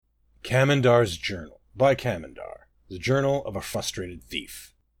Kamandar's Journal by Kamandar, the journal of a frustrated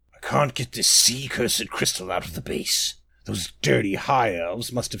thief. I can't get this sea-cursed crystal out of the base. Those dirty high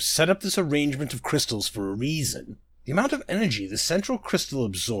elves must have set up this arrangement of crystals for a reason. The amount of energy the central crystal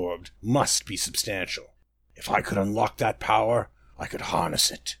absorbed must be substantial. If I could unlock that power, I could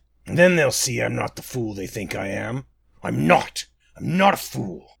harness it. And then they'll see I'm not the fool they think I am. I'm not a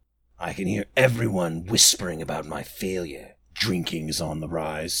fool. I can hear everyone whispering about my failure. Drinking is on the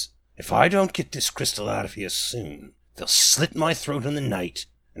rise. If I don't get this crystal out of here soon, they'll slit my throat in the night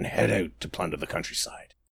and head out to plunder the countryside.